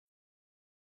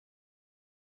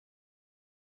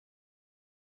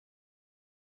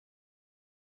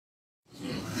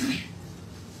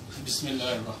بسم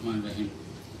الله الرحمن الرحیم.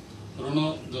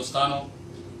 ورونو دوستانو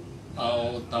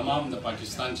او تمام د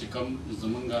پاکستان چې کوم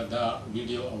زمونږ دا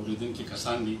ویډیو اوریدونکي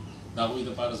کسان دي دا هغوی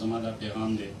دپاره زما دا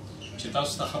پیغام دی چې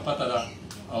تاسو ته ښه پته ده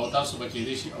او تاسو به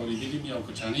کیدای شي اوریدلي وي او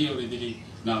که چا نه یې اورېدلي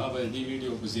نو هغه به د دې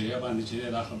ویډیو په ذریعه باندې چې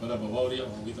دی دا خبره به واوري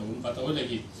او هغوی ته هم پته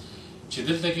ولګي چې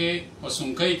دلته کې په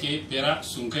سونکۍ کې پیرا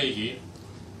سونکۍ کې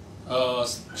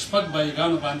شپږ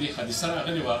بایګانو باندې حادثه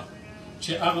راغلې وه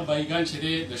چې هغه بایګان چې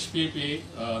دی د شپې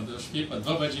په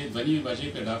 2 بجې 2:30 بجې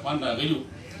په ډاکوان راغلي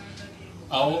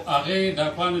او هغې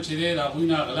ډاکوانو چې دی د هغوی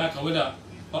نه غلا کوله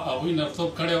په هغوی نرتوب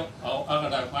کړی او هغه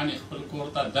ډاکوان یې خپل کور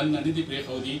ته دننه نه دي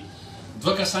پرېښودي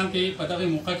 2 کسان ته په دغه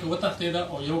موقع کې وتښتېده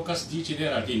او یو کس دی چې دی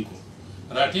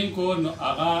راټینګ کو نو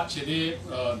هغه چې دی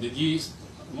د دې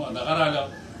دغه راغله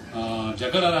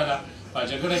جګړه راغله په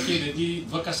جګړه کې د دې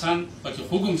 2 کسان پکې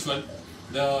خوږم شول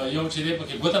د یو چې دی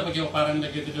پکې ګوته پکې وپارنګ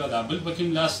لګېدلې وه د بل پکې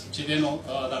هم لاس چې دی نو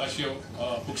دغه شی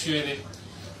خوږ شوی دی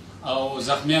او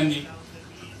زخمیان دي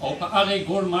او په هغې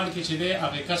ګوړ ماړ کې چې دی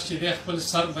هغې کس چې دی خپل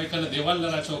سر به کله دیوال له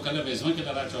راچو کله به یې ځمکې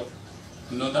ته راچو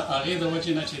نو د هغې د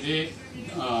وجې نه چې دی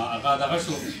هغه دغه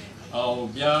شو او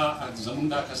بیا زمونږ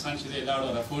دا کسان چې دی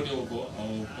لاړو رپورټ یې وکړو او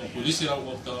پولیس یې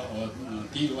راوغوښته او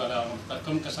تیر والا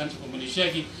کوم کسان چې په ملائشیا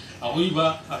کې هغوی به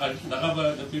دغه به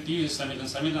د پی ټي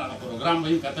سمیلن هغه پروګرام به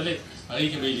یې کتلی هغې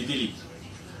کې به یې لیدلي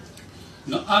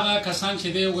نو هغه کسان چې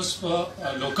دی اوس په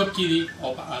لوکپ کې دي او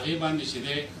په هغې باندې چې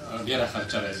دی ډېره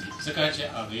خرچه راځي ځکه چې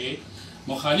هغې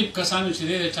مخالف کسانو چې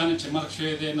دی د چا نه چې مرګ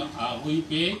شوی دی نو هغوی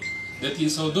پې د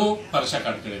 302 پرچه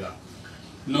کټ کړې ده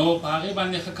نو په هغې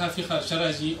باندې ښه کافي خرچه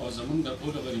راځي او زمونږ د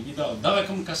ټولو غریبي ده او دغه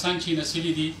کوم کسان چې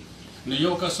نسلي دي نو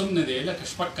یو کس هم نه دی لکه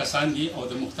 6 کسان دي او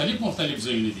د مختلف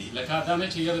ځایونه دي لکه دا نه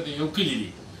چې یاره د یو کلي دي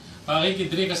په هغې کې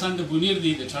 3 کسان د بونیر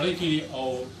دي د چړۍ کې دي او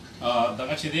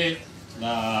دغه چې دی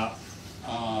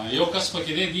یو کس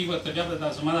پکې دی دوی ورته بیا به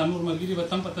زما دا نور ملګري به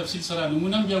تم په تفصیل سره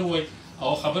نومونه هم بیا ووایي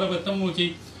او خبره به تم وکړي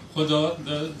خو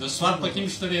د سواد پکې هم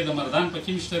شته دی د مردان پکې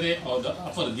هم شته دی او د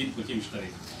افراد پکې هم شته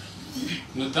دی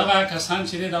نو دغه کسان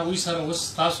چې دی د هغوی سره اوس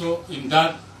تاسو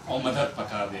امداد او مدد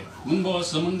پکار دی مونږ به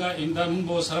زمونږ امداد مونږ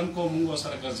به ورسره هم کوو مونږ به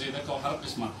ورسره ګرځېده کوو هر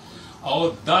قسمه او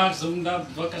دا زمونږ دا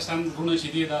 2 کسان وروڼه چې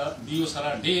دی د دیو سره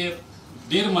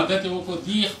ډېر مدد یې وکړو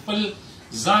دی خپل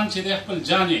ځان چې دی خپل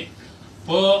جان یې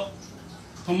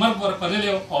په مرګ ورپللی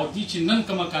او دی چې نن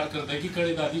کومه کارکردګي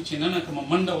کړې ده دی چې نن کومه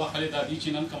منډه وهلې ده دی چې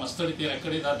نن کومه ستړې تېره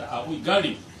کړې ده د هغوی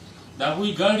ګاډي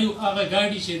هغه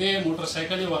ګاډي چې دی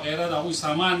موټرسایکل وغیره د هغوی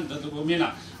سامان د رومې نه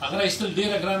هغه راایستل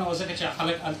ډېره ګرانه وه ځکه چې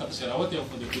خلک هلته پسې راوتې او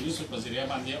د پولیسو په ذریعه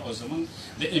باندې او زموږ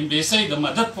د امبیسۍ د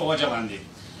مدد په وجه باندې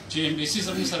چې امبیسي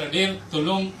زموږ سره ډېر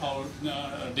تلوم او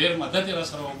ډېر مدد یې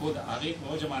راسره وکړو د هغې په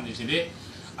وجه باندې چې دی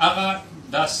هغه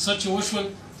دا څه چې وشول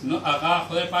نو هغه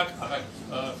خدای پاک هغه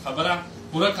خبره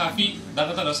پوره کافي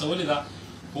دغه ته رسولې ده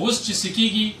اوس چې څه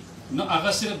کېږي نو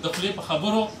هغه صرف د خولې په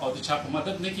خبرو او د چا په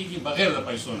مدد نه کېږي بغیر د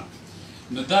پیسو نه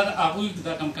نو دا د هغوی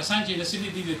دا کوم کسان چې رسېدلي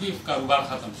دي د دې کاروبار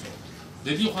ختم شو د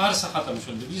دې خو هر څه ختم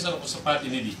شول د دې سره خو څه پاتې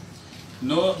نه دي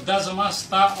نو دا زما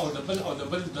ستا او د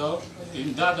بل د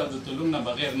امداد او د تلوم نه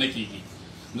بغیر نه کېږي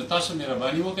نو تاسو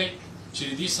مهرباني وکړئ چې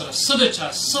د دې سره څه د چا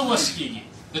څه وس کېږي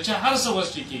د چا هر څه وس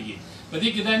چې کېږي په دې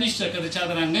کې دا نشته که د چا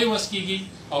د رنګۍ وس کېږي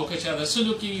او که چا د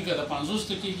 100 کېږي که د 50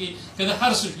 کېږي که د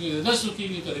هر څه کېږي د 10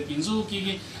 کېږي که د 15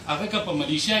 کېږي هغه که په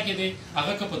ملائشیا کې دی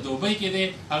هغه که په دوبۍ کې دی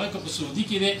هغه که په سعودي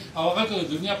کې دی او هغه که د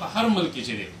دنیا په هر ملک کې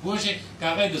چې دی پوه شئ که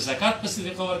هغه د زکات په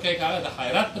طریقه ورکوي که هغه د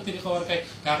خیرات په طریقه ورکوي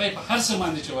که هغه په هر څه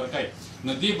باندې چې ورکوي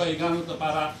نو دې بایګانو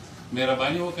لپاره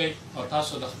مهرباني وکړئ او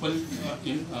تاسو د خپل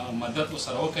مدد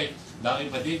ورسره وکړئ د هغې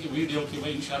په دې ویډیو کې به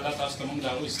انشاءالله تاسو ته مونږ د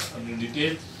هغوی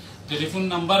ډیټیل ټلیفون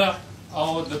نمبر او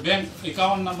د بینک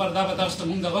اکاونټ نمبر دا به تاسو ته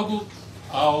مونږ دغه وکړو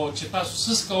او چې تاسو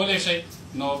څه کولی شئ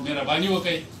نو مهرباني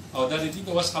وکړئ او دا د دې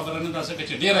په وس خبره نه ده ځکه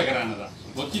چې ډېره ګرانه ده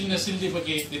وکیل نسل دی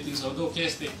پکې د 302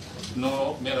 کیس دی نو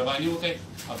مهرباني وکړئ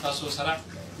او تاسو سره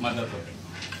مدد وکړئ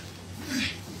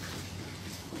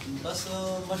بس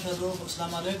مشر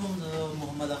السلام علیکم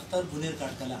محمد اختر بونیر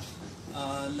کاټکله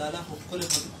لالا خو ښکلې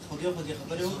خوږې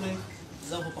خبرې وکړې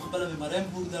زه خو په خپله بیمارۍ هم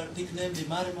خوږ ده ټیک نه یم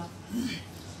بیمار یم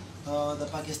د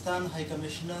پاکستان های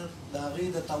کمیشنر د هغې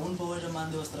د تعاون په وجه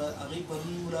باندې ورسره هغې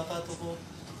پرون ملاقات وکړو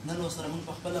نن ورسره موږ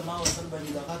په خپله ما ورسره باندې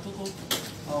ملاقات وکړو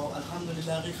او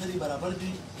الحمدلله هغې ښه دي برابر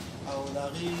دي او د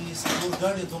هغې 4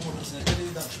 ګاډۍ 2 موټرسایکلې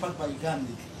دي د 6 بایګان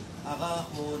دي هغه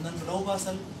خو نن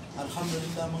راوباسل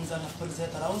الحمدلله موږ ځان خپل ځای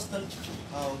ته راوستل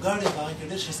او ګاډۍ په هغې کې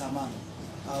ډېر شي سامان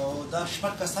او دا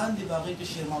 6 کسان دي په هغې کې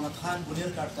شیر محمد خان بونیر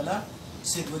کاټکله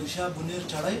سید ولی شاه بونیر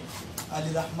چړی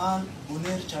علي رحمان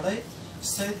بونیر چړی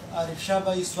سید عارف شاه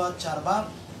بای سواد چارباغ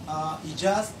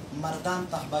اجاز مردان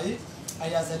تخبایی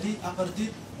ایاز علی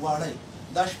اپردید واړی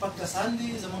دا شپږ کسان دي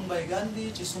زمونږ بایګان دي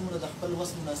چې څومره د خپل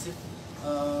وس مناسب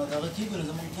دغه کېږي نو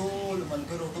زمونږ ټول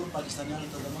ملګرو ټول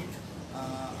پاکستانیانو ته زمونږ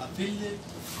اپیل دی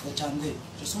د چاندې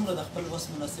چې څومره د خپل وس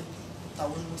مناسب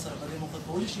تعاون موږ سره په دې موقع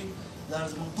کولی شي دا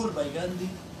زمونږ ټول بایګان دي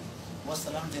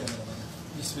والسلام ډېره مهرباني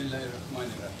بسم الله الرحمن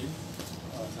الرحیم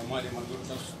زما د ملګرو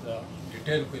تاسو ته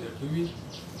ډیټیل کوی درته وي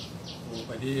او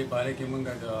په دې باره کې موږ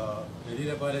د دې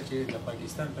لپاره چې د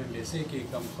پاکستان په امبیسي کې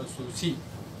کوم خصوصي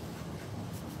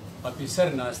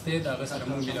افیسر ناسته د هغه سره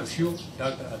موږ ملاو شو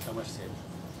ډاکټر التمش صاحب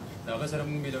د هغه سره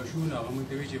موږ ملاو شو نو هغه موږ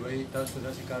ته وی چې وایي تاسو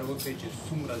داسې کار وکړئ چې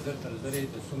څومره زر تر زرې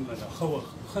د څومره د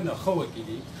ښه نه ښه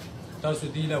وکیلي تاسو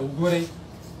دې له وګورئ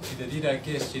چې د دې دا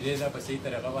کیس چې دی دا په صحیح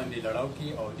طریقه باندې لړاو کړي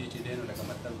او دې چې دی نو لکه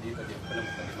مطلب دې په دې خپله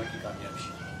مقدمه کې کامیاب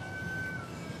شي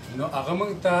نو هغه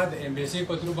موږ ته د امبیسي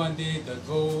په ترو باندې د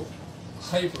دوو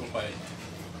های پروفایل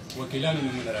وکیلانو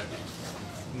نومونه راکړي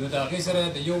نو د هغې سره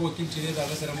د یو وکیل چې دی د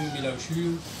هغه سره موږ میلاو شوي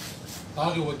یو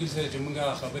هغې وکیل سره چې موږ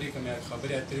خبرې کومې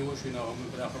خبرې اترې وشوې نو هغه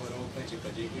موږ دا خبره وکړه چې په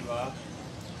دې کې به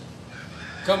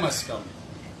کم از کم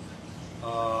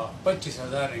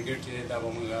 25,000 رنګټ چې دی دا به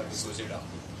موږ ډیپوزټ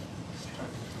اخلو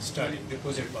سټارټینګ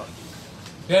ډیپوزټ به اخلو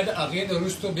بیا د هغې نه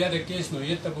وروستو بیا د کیس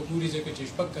نوعیت ته به ګوري ځکه چې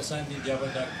شپږ کسان دي بیا به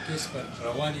دا کیس پر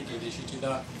روانې کېدی شي چې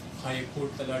دا های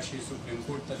کورټ ته لاړ شي سپریم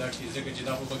کورټ ته لاړ شي ځکه چې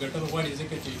دا خو به ګټل غواړي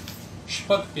ځکه چې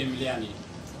شپږ فیملیان یې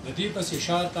د دې پسې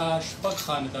شاته شپږ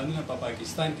خاندانونه په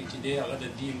پاکستان کې چې دی هغه د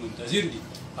دې منتظر دي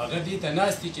هغه دې ته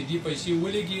ناست دي چې دې پیسې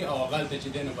ولګي او هغه هلته چې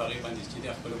دی نو په هغې باندې چې دی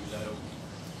خپله ګزاره وکړي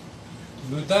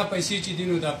نو دا پیسې چې دي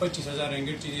نو دا 25,000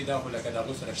 رنګټ چې دي دا خو لکه د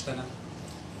هغو سره شته نه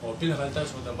او بالفعل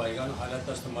تاسو د بایګانو حالت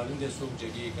تاسو ته معلوم دی څوک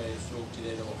جګې کوي څوک چې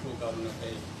دی د غفلو کارونه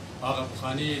کوي هغه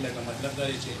پخواني لکه مطلب دا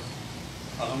دی چې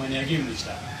هغه منیاګي هم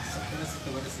نشته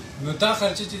نو دا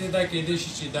خرچه چې دی دا کېدی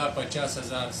شي چې دا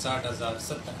 50,000 60,000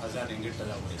 70,000 رنګټ ته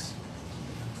دا ورسي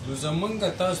نو زمونږ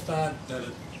تاسو ته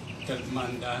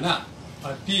دردمندانه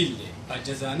اپیل دی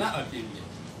عاجزانه اپیل دی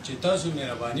چې تاسو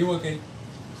مهرباني وکړئ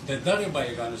د دغې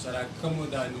بایګانو سره کومو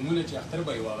دا نومونه چې اختر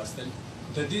به یې واخیستل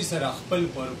د دې سره خپل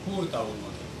پرپور تعاون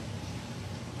وکړئ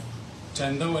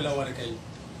چنده وله ورکوئ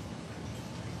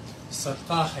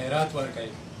صدقه خیرات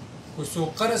ورکوئ که څوک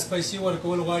قرض پیسې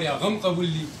ورکول غواړي هغه هم قبول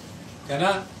دي که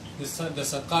نه د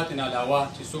صدقات نه علاوه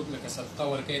چې څوک لکه صدقه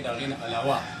ورکوي د هغې نه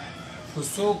علاوه که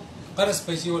څوک قرض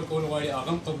پیسې ورکول غواړي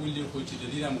هغه هم قبول دي خو چې د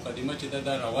دې دا مقدمه چې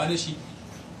دا روانه شي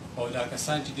او دا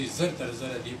کسان چې دې زر تر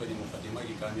زره دې په دې مقدمه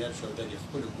کې کامیاب شي او د دې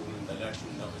خپلو کورونو ته لاړ شي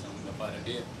نو دا به زموږ لپاره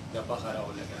ډېر د فخر او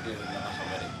لکه ډېره دغه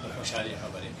خبرې د خوشحالۍ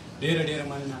خبرې ډېره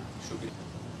مننه شکریه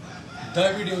دا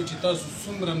ویډیو چې تاسو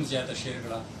څومره زیاته شیر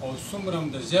کړه او څومره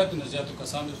د زیاتو نه زیاتو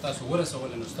کسانو تاسو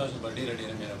ورسوله نو ستاسو به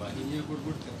ډېره مهرباني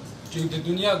چې د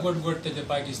دنیا ګوټ ته د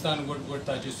پاکستان ګوټ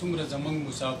ته چې څومره زموږ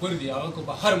مسافر دي هغه کو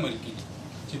په هر ملک دي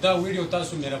چې دا ویډیو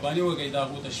تاسو مهرباني وکړئ دا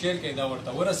هغو ته شیر کړئ دا ورته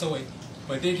ورسوئ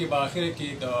په دې کې به آخره کې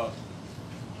د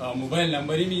موبایل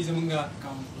نمبر یې وي زموږ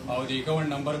او د اکاونټ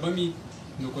نمبر به وي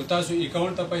نو که تاسو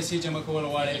اکاونټ ته پیسې جمع کول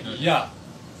غواړئ یا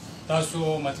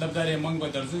تاسو مطلب دا دی موږ به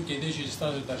درځو کېدی شي چې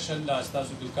ستاسو درشل له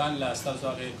ستاسو دوکان له ستاسو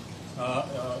هغې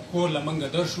کور له موږ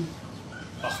درشو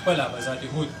پخپله به ذات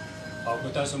هود او که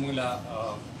تاسو موږ له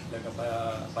لکه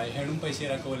پای هینډ هم پیسې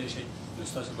راکولی شئ نو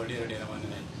ستاسو به ډېره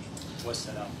مننه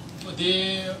والسلام دې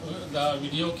دا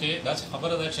ویډیو کې داسې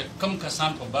خبره ده چې کم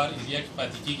کسان په بار ایریا کې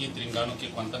پاتې کېږي درنګانو کې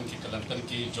کوانتم کې کلنتن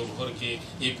کې جوهر کې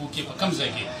ایپو کې په کم ځای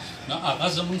کې نو هغه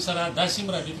زموږ سره داسې هم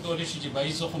رابطه کولی شي چې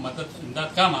بایي زه خو مدد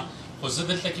امداد کامه خو زه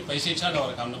دلته کې پیسې چاله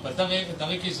ورکوم نو په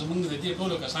دغه کې زموږ د دې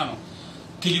ټولو کسانو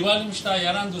کلیوال هم شته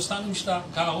یاران دوستان هم شته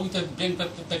که هغوی ته بینک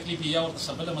ته تکلیف یا ورته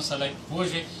څه بله مسله وي پوه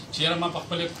شئ چې یاره ما په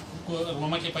خپلې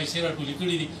رومه کې پیسې راټولې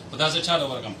کړي دي خو دا زه چاله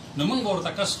ورکړم نو موږ به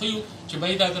ورته کس ښیو چې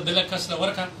بهی دا د بله کس له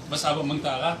ورکړه بس هغه موږ ته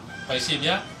هغه پیسې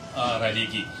بیا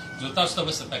رالیږي نو تاسو ته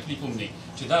به څه تکلیف هم نه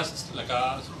چې دا لکه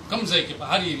کم ځای کې په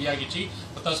هر ایریا کې چې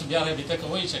تاسو بیا رابطه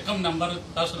کوئ چې کم نمبر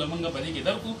تاسو له موږ به دې کې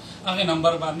درکړو هغې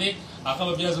نمبر باندې هغه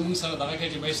به بیا زموږ سره دغه کوي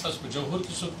چې بهی ستاسو په جوهر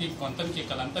کې څوک دي کوانتم کې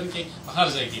کلنتن کې په هر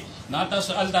ځای کې نه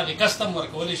تاسو هلته هغې کس ته هم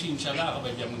ورکولی شي انشاءالله هغه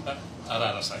به بیا موږ ته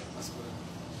رارسوي